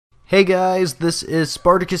Hey guys, this is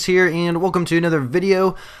Spartacus here, and welcome to another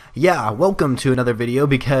video. Welcome to another video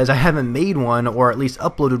because I haven't made one, or at least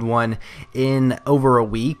uploaded one, in over a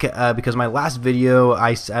week because my last video,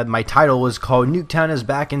 my title was called Nuketown is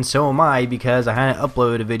back and so am I, because I hadn't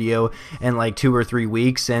uploaded a video in like 2 or 3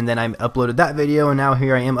 weeks, and then I uploaded that video, and now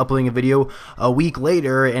here I am uploading a video a week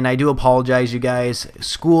later, and I do apologize, you guys.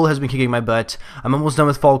 School has been kicking my butt. I'm almost done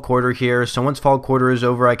with fall quarter here, so once fall quarter is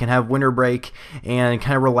over, I can have winter break and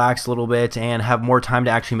kind of relax a little bit and have more time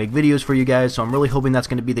to actually make videos for you guys, so I'm really hoping that's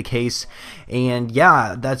going to be the case. And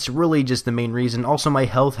yeah, that's really just the main reason. Also, my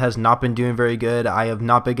health has not been doing very good. I have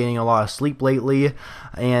not been getting a lot of sleep lately,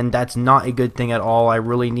 and that's not a good thing at all. I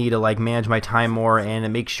really need to manage my time more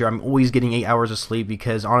and make sure I'm always getting 8 hours of sleep,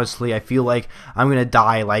 because honestly I feel like I'm gonna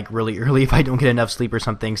die really early if I don't get enough sleep or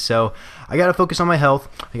something. So I gotta focus on my health,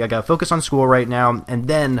 I gotta focus on school right now, and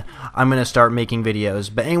then I'm gonna start making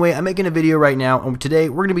videos. But anyway, I'm making a video right now, and today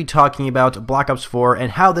we're gonna be talking about Black Ops 4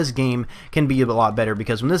 and how this game can be a lot better,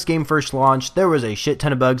 because when this game first launched, there was a shit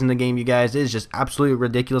ton of bugs in the game, you guys. It is just absolutely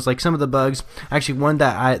ridiculous. Like, some of the bugs, actually one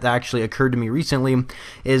that actually occurred to me recently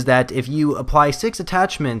is that if you apply 6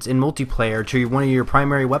 attachments in multiplayer to one of your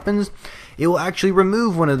primary weapons, it will actually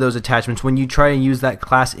remove one of those attachments when you try to use that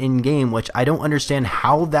class in-game, which I don't understand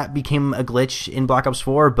how that became a glitch in Black Ops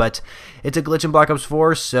 4, but it's a glitch in Black Ops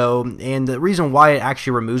 4. And the reason why it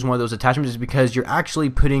actually removes one of those attachments is because you're actually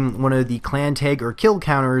putting one of the clan tag or kill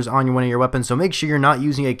counters on one of your weapons, so make sure you're not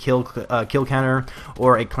using a kill counter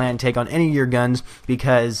or a clan tag on any of your guns,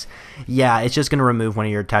 because yeah, it's just going to remove one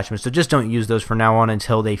of your attachments. So just don't use those for now on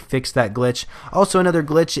until they fix that glitch. Also, another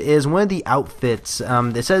glitch is one of the outfits.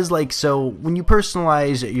 It says so when you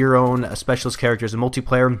personalize your own specialist characters in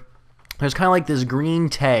multiplayer, there's kind of like this green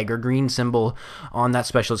tag or green symbol on that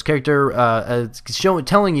specialist character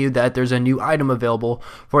telling you that there's a new item available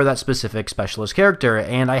for that specific specialist character.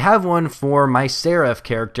 And I have one for my Seraph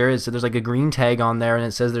character. So there's like a green tag on there, and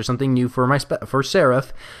it says there's something new for for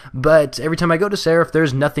Seraph. But every time I go to Seraph,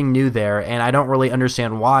 there's nothing new there, and I don't really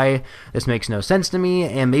understand why. This makes no sense to me.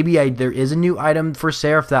 And maybe there is a new item for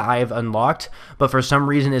Seraph that I have unlocked, but for some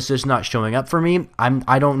reason it's just not showing up for me.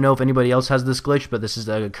 I don't know if anybody else has this glitch, but this is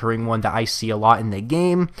a recurring one that I see a lot in the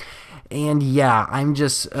game. And yeah,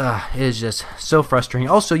 it is just so frustrating.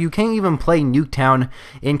 Also, you can't even play Nuketown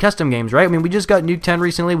in custom games, right? I mean, we just got Nuketown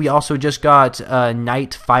recently. We also just got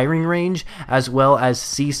Night Firing Range, as well as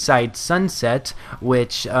Seaside Sunset,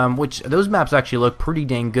 which those maps actually look pretty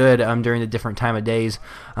dang good during the different time of days.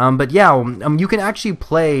 But yeah, you can actually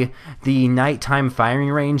play the Nighttime Firing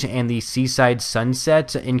Range and the Seaside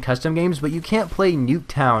Sunset in custom games, but you can't play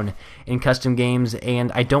Nuketown in custom games,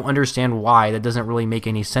 and I don't understand why. That doesn't really make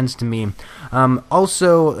any sense to me.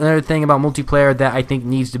 Also, another thing about multiplayer that I think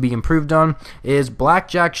needs to be improved on is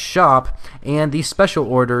Blackjack Shop, and the special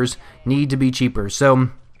orders need to be cheaper. So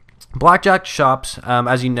Blackjack shops,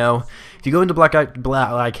 as you know, if you go into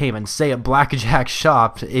I can't even say it, Blackjack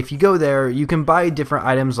Shop, if you go there, you can buy different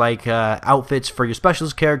items like outfits for your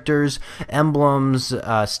specialist characters, emblems,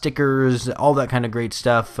 stickers, all that kind of great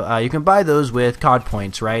stuff. You can buy those with COD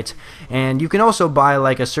points, right? And you can also buy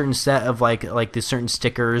like a certain set of like the certain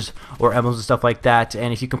stickers or emblems and stuff like that.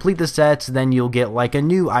 And if you complete the sets, then you'll get like a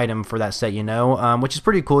new item for that set, which is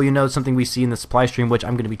pretty cool. Something we see in the supply stream, which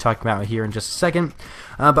I'm going to be talking about here in just a second.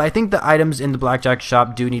 But I think the items in the Blackjack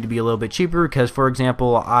Shop do need to be a little bit cheaper, because for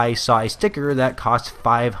example, I saw a sticker that cost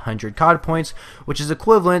 500 COD points, which is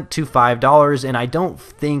equivalent to $5, and I don't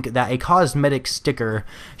think that a cosmetic sticker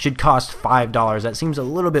should cost $5. That seems a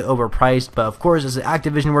little bit overpriced, but of course, as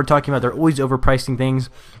Activision we're talking about, they're always overpricing things,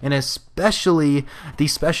 and especially the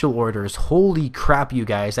special orders. Holy crap, you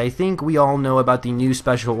guys. I think we all know about the new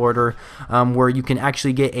special order where you can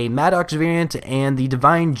actually get a Maddox variant and the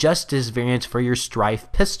Divine Justice variant for your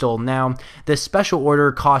Strife pistol. Now, this special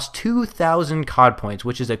order costs 2,000 COD points,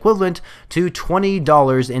 which is equivalent to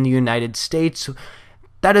 $20 in the United States.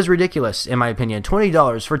 That is ridiculous, in my opinion.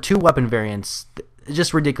 $20 for 2 weapon variants.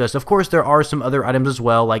 Just ridiculous. Of course, there are some other items as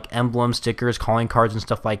well, like emblems, stickers, calling cards, and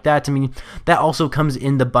stuff like that. I mean, that also comes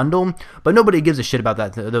in the bundle, but nobody gives a shit about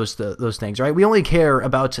those things, right? We only care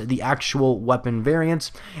about the actual weapon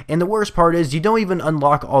variants, and the worst part is you don't even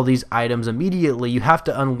unlock all these items immediately. You have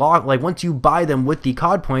to unlock, once you buy them with the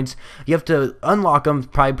COD points, you have to unlock them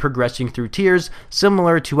by progressing through tiers,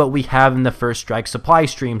 similar to what we have in the First Strike supply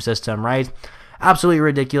stream system, right? Absolutely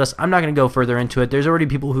ridiculous. I'm not going to go further into it. There's already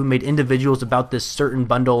people who made individuals about this certain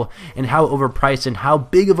bundle and how overpriced and how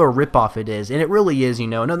big of a ripoff it is. And it really is,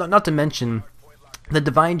 not to mention The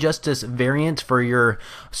Divine Justice variant for your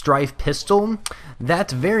Strife pistol, that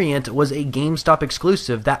variant was a GameStop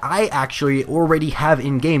exclusive that I actually already have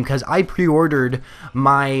in-game because I pre-ordered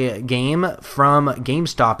my game from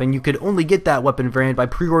GameStop, and you could only get that weapon variant by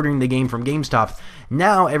pre-ordering the game from GameStop.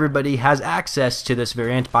 Now everybody has access to this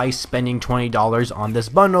variant by spending $20 on this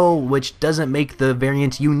bundle, which doesn't make the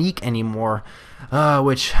variant unique anymore.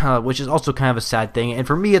 Which is also kind of a sad thing, and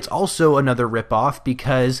for me it's also another ripoff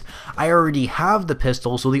because I already have the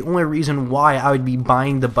pistol, so the only reason why I would be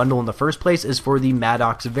buying the bundle in the first place is for the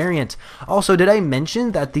Maddox variant. Also, did I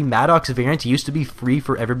mention that the Maddox variant used to be free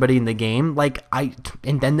for everybody in the game?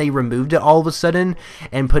 And then they removed it all of a sudden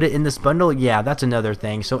and put it in this bundle? Yeah, that's another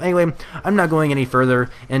thing. So anyway, I'm not going any further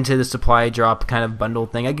into the supply drop kind of bundle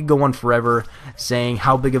thing. I could go on forever saying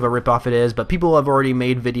how big of a ripoff it is, but people have already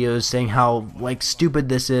made videos saying how stupid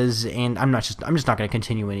this is, and I'm just not going to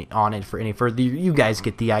continue on it for any further. You guys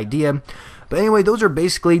get the idea. But anyway, those are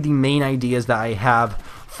basically the main ideas that I have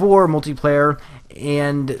for multiplayer,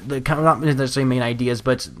 and the not necessarily main ideas,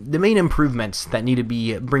 but the main improvements that need to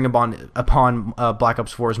be upon Black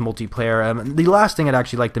Ops 4's multiplayer. The last thing I'd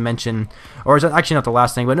actually like to mention, or is actually not the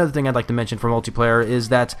last thing, but another thing I'd like to mention for multiplayer is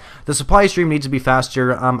that the supply stream needs to be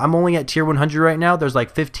faster. I'm only at tier 100 right now. There's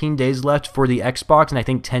like 15 days left for the Xbox, and I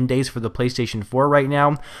think 10 days for the PlayStation 4 right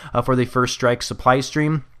now for the First Strike supply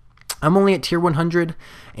stream. I'm only at tier 100,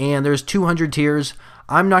 and there's 200 tiers.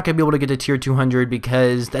 I'm not going to be able to get to tier 200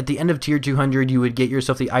 because at the end of tier 200 you would get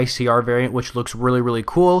yourself the ICR variant, which looks really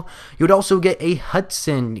cool. You would also get a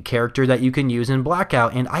Hudson character that you can use in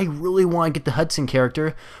Blackout, and I really want to get the Hudson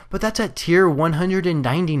character, but that's at tier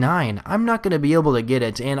 199. I'm not going to be able to get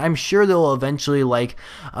it, and I'm sure they'll eventually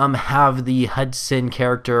have the Hudson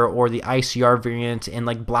character or the ICR variant in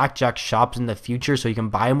Blackjack shops in the future so you can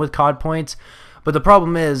buy them with COD points. But the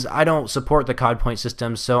problem is, I don't support the COD point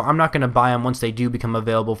system, so I'm not going to buy them once they do become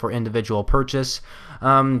available for individual purchase.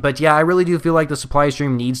 But yeah, I really do feel like the supply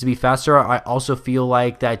stream needs to be faster. I also feel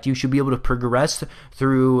like that you should be able to progress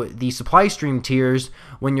through the supply stream tiers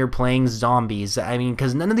when you're playing zombies. I mean,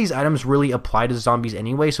 because none of these items really apply to zombies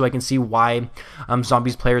anyway, so I can see why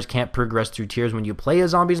zombies players can't progress through tiers when you play a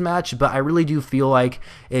zombies match. But I really do feel like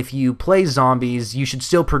if you play zombies, you should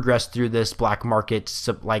still progress through this black market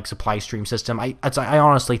supply stream system. I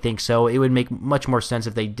honestly think so. It would make much more sense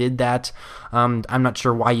if they did that. I'm not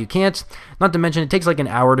sure why you can't. Not to mention, it takes an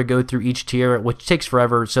hour to go through each tier, which takes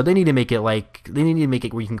forever. So they need to make it where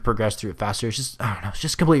you can progress through it faster. It's just, I don't know, it's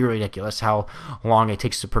just completely ridiculous how long it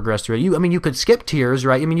takes to progress through it. I mean, you could skip tiers,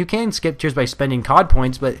 right? I mean, you can skip tiers by spending COD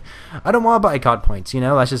points, but I don't want to buy COD points.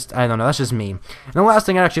 That's just, I don't know. That's just me. And the last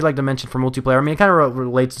thing I'd actually like to mention for multiplayer, I mean, it kind of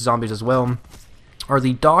relates to zombies as well, are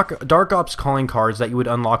the Dark Ops calling cards that you would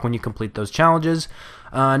unlock when you complete those challenges.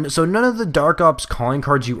 So none of the Dark Ops calling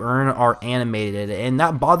cards you earn are animated, and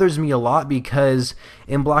that bothers me a lot because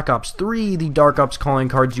in Black Ops 3, the Dark Ops calling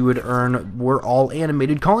cards you would earn were all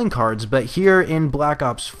animated calling cards, but here in Black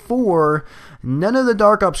Ops 4, none of the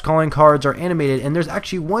Dark Ops calling cards are animated, and there's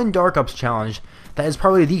actually one Dark Ops challenge that is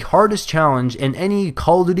probably the hardest challenge in any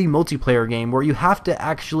Call of Duty multiplayer game, where you have to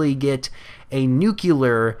actually get a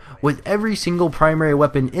nuclear with every single primary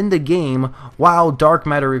weapon in the game while dark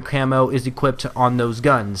matter camo is equipped on those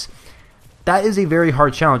guns. That is a very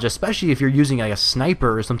hard challenge, especially if you're using a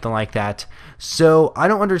sniper or something like that. So I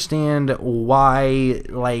don't understand why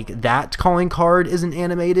that calling card isn't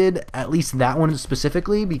animated, at least that one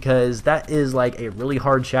specifically, because that is a really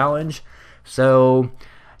hard challenge. So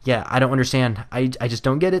yeah, I don't understand. I just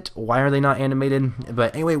don't get it. Why are they not animated?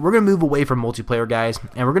 But anyway, we're going to move away from multiplayer, guys,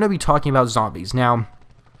 and we're going to be talking about zombies. Now,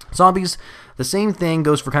 zombies, the same thing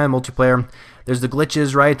goes for kind of multiplayer. There's the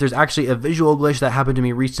glitches, right? There's actually a visual glitch that happened to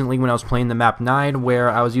me recently when I was playing the map 9, where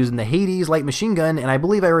I was using the Hades light machine gun, and I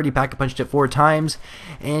believe I already pack-a-punched it 4 times.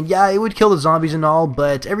 And yeah, it would kill the zombies and all,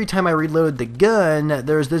 but every time I reload the gun,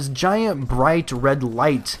 there's this giant bright red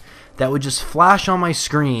light that would just flash on my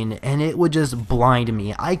screen, and it would just blind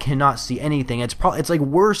me. I cannot see anything. It's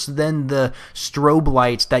worse than the strobe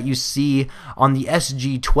lights that you see on the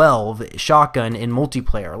SG-12 shotgun in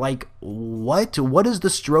multiplayer. What is the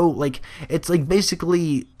strobe? It's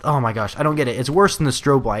basically, oh my gosh, I don't get it. It's worse than the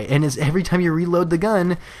strobe light, and every time you reload the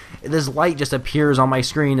gun, this light just appears on my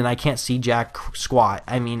screen, and I can't see jack squat.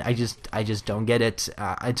 I mean, I just don't get it.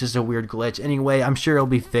 It's just a weird glitch. Anyway, I'm sure it'll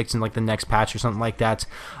be fixed in the next patch or something like that.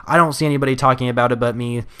 I don't see anybody talking about it but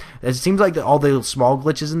me. It seems like all the small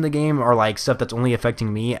glitches in the game are stuff that's only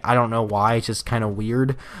affecting me. I don't know why. It's just kind of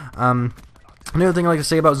weird. Another thing I like to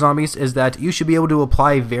say about zombies is that you should be able to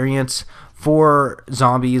apply variants for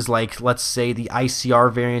zombies, like let's say the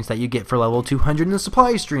ICR variants that you get for level 200 in the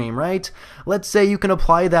supply stream, right? Let's say you can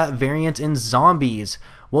apply that variant in zombies.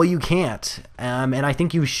 Well, you can't, and I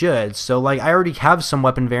think you should. So, like, I already have some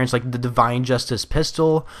weapon variants, like the Divine Justice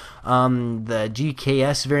pistol, the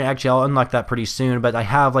GKS variant. Actually, I'll unlock that pretty soon, but I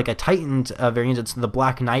have, like, a Titan variant. It's the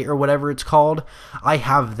Black Knight or whatever it's called. I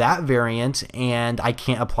have that variant, and I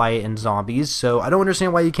can't apply it in zombies, so I don't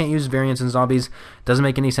understand why you can't use variants in zombies. Doesn't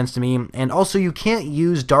make any sense to me. And also, you can't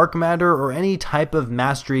use Dark Matter or any type of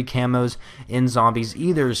Mastery camos in zombies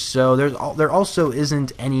either, so there also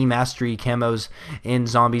isn't any Mastery camos in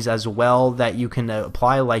zombies as well that you can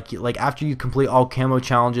apply, like after you complete all camo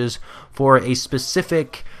challenges for a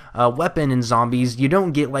specific weapon in zombies. You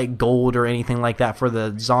don't get like gold or anything like that for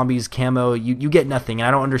the zombies camo. You get nothing, and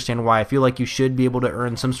I don't understand why. I feel like you should be able to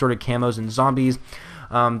earn some sort of camos in zombies.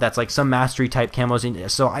 That's like some mastery type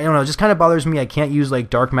camos. So I don't know, it just kind of bothers me. I can't use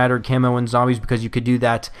like dark matter camo in zombies because you could do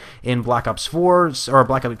that in Black Ops 4 or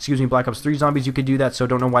Black Ops 3 zombies. You could do that, so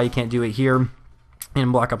don't know why you can't do it here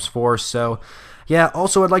in Black Ops 4. So yeah,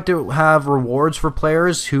 also I'd like to have rewards for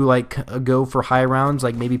players who like go for high rounds,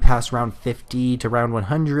 like maybe pass round 50 to round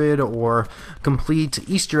 100, or complete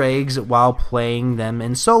Easter eggs while playing them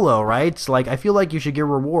in solo, right? So, like, I feel like you should get a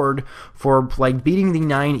reward for like beating the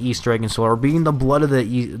 9 Easter egg in solo, or beating the Blood of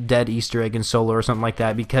the Dead Easter egg in solo, or something like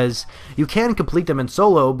that, because you can complete them in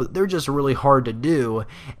solo, but they're just really hard to do.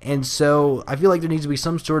 And so I feel like there needs to be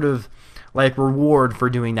some sort of like reward for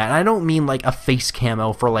doing that. And I don't mean like a face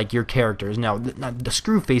camo for like your characters. No, not the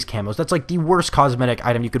screw face camos. That's like the worst cosmetic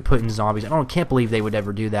item you could put in zombies. Can't believe they would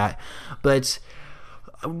ever do that. But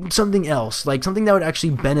something else, like something that would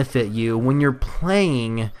actually benefit you when you're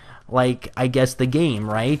playing, like, I guess the game,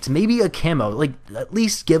 right? Maybe a camo, like at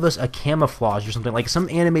least give us a camouflage or something, like some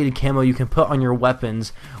animated camo you can put on your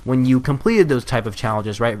weapons when you completed those type of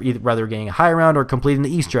challenges, right? Either getting a high round or completing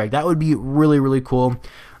the Easter egg. That would be really, really cool.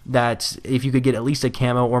 That if you could get at least a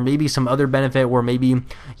camo, or maybe some other benefit where maybe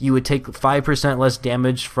you would take 5% less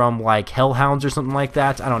damage from like hellhounds or something like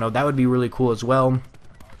that. I don't know, that would be really cool as well.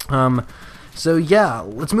 So yeah,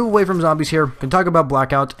 let's move away from zombies here and talk about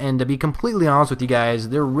Blackout. And to be completely honest with you guys,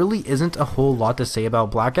 there really isn't a whole lot to say about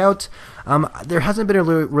Blackout. There hasn't been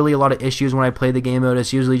really a lot of issues when I play the game mode.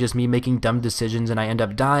 It's usually just me making dumb decisions and I end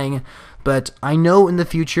up dying. But I know in the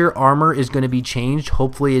future armor is going to be changed.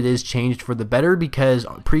 Hopefully it is changed for the better, because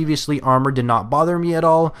previously armor did not bother me at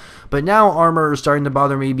all. But now armor is starting to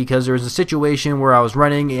bother me because there was a situation where I was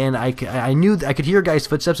running and I knew I could hear a guy's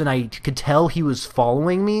footsteps and I could tell he was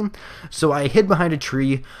following me. So I hid behind a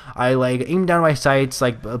tree. I like aimed down my sights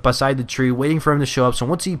like beside the tree, waiting for him to show up. So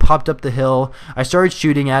once he popped up the hill, I started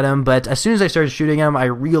shooting at him. But as soon as I started shooting at him, I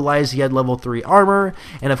realized he had level 3 armor.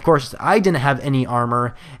 And of course I didn't have any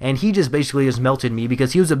armor, and he just basically just melted me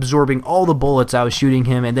because he was absorbing all the bullets I was shooting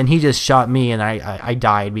him, and then he just shot me and I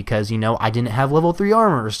died because, you know, I didn't have level 3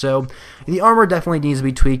 armor. So the armor definitely needs to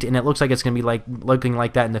be tweaked, and it looks like it's going to be looking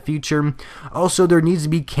like that in the future. Also, there needs to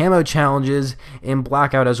be camo challenges in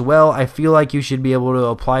Blackout as well. I feel like you should be able to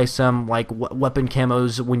apply some like weapon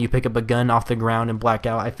camos when you pick up a gun off the ground in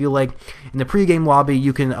Blackout. I feel like in the pre-game lobby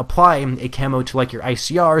you can apply a camo to like your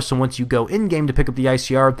ICR, so once you go in-game to pick up the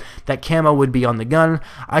ICR, that camo would be on the gun.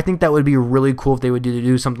 I think that would be really cool if they would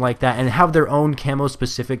do something like that and have their own camo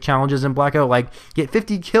specific challenges in Blackout, like get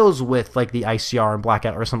 50 kills with like the ICR in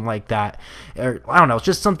Blackout or something like that, or I don't know,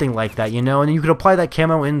 just something like that, you know. And you could apply that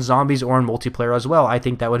camo in zombies or in multiplayer as well. I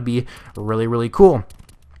think that would be really, really cool.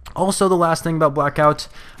 Also, the last thing about Blackout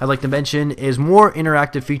I'd like to mention is more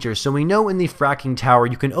interactive features. So we know in the fracking tower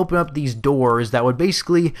you can open up these doors that would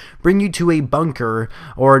basically bring you to a bunker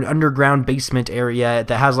or an underground basement area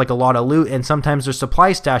that has like a lot of loot, and sometimes there's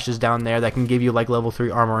supply stashes down there that can give you like level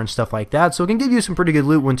 3 armor and stuff like that. So it can give you some pretty good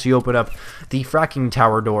loot once you open up the fracking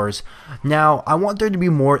tower doors. Now, I want there to be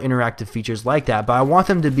more interactive features like that, but I want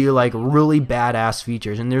them to be like really badass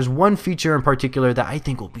features. And there's one feature in particular that I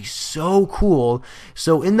think will be so cool.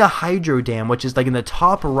 So in the Hydro Dam, which is like in the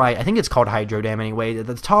top right, I think it's called Hydro Dam anyway, at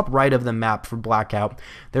the top right of the map for Blackout,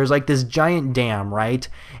 there's like this giant dam, right?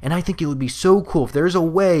 And I think it would be so cool if there's a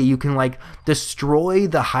way you can like destroy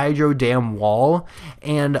the Hydro Dam wall,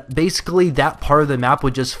 and basically that part of the map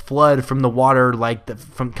would just flood from the water, like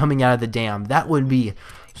from coming out of the dam. That would be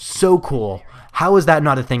so cool. How is that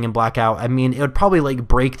not a thing in Blackout? I mean, it would probably like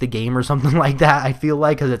break the game or something like that, I feel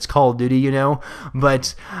like, because it's Call of Duty, you know.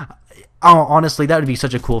 But Oh, honestly, that would be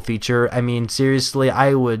such a cool feature. I mean, seriously,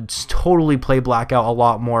 I would totally play Blackout a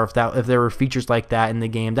lot more if there were features like that in the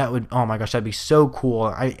game. That would, oh my gosh, that'd be so cool.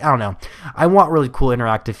 I don't know. I want really cool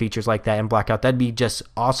interactive features like that in Blackout. That'd be just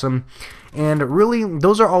awesome. And really,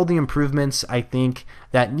 those are all the improvements I think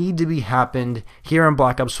that need to be happened here in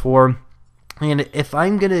Black Ops 4. And if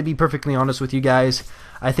I'm going to be perfectly honest with you guys,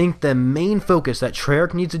 I think the main focus that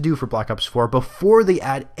Treyarch needs to do for Black Ops 4 before they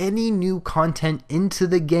add any new content into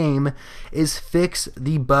the game is fix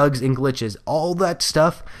the bugs and glitches. All that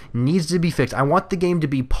stuff needs to be fixed. I want the game to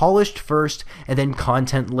be polished first and then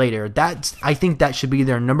content later. I think that should be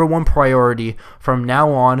their #1 priority from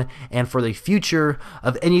now on and for the future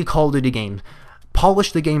of any Call of Duty game.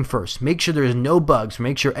 Polish the game first. Make sure there's no bugs.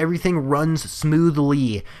 Make sure everything runs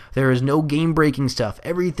smoothly. There is no game-breaking stuff.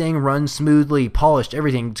 Everything runs smoothly. Polished.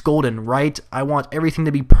 Everything. It's golden, right? I want everything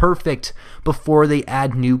to be perfect before they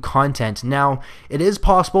add new content. Now, it is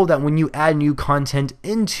possible that when you add new content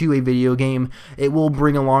into a video game, it will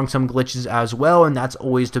bring along some glitches as well, and that's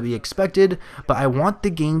always to be expected, but I want the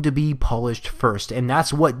game to be polished first, and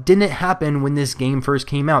that's what didn't happen when this game first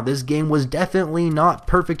came out. This game was definitely not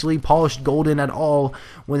perfectly polished golden at all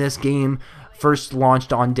when this game first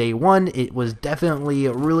launched on day one. It was definitely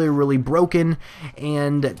really broken,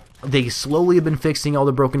 and they slowly have been fixing all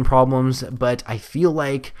the broken problems, but I feel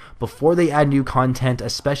like before they add new content,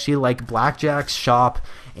 especially like Blackjack's shop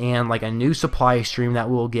and like a new supply stream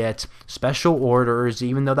that we'll get, special orders,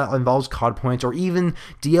 even though that involves COD points, or even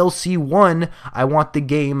DLC 1, I want the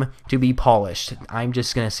game to be polished. I'm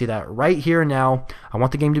just going to say that right here now. I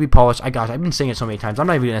want the game to be polished. I've been saying it so many times, I'm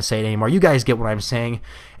not even going to say it anymore. You guys get what I'm saying.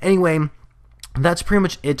 Anyway, that's pretty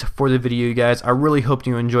much it for the video, you guys. I really hope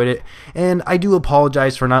you enjoyed it, and I do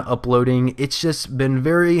apologize for not uploading. It's just been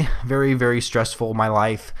very stressful, my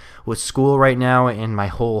life with school right now and my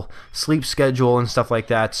whole sleep schedule and stuff like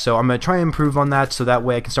that. So I'm going to try and improve on that so that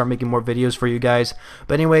way I can start making more videos for you guys.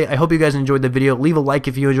 But anyway, I hope you guys enjoyed the video. Leave a like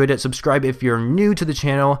if you enjoyed it, subscribe if you're new to the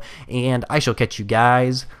channel, and I shall catch you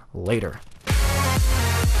guys later.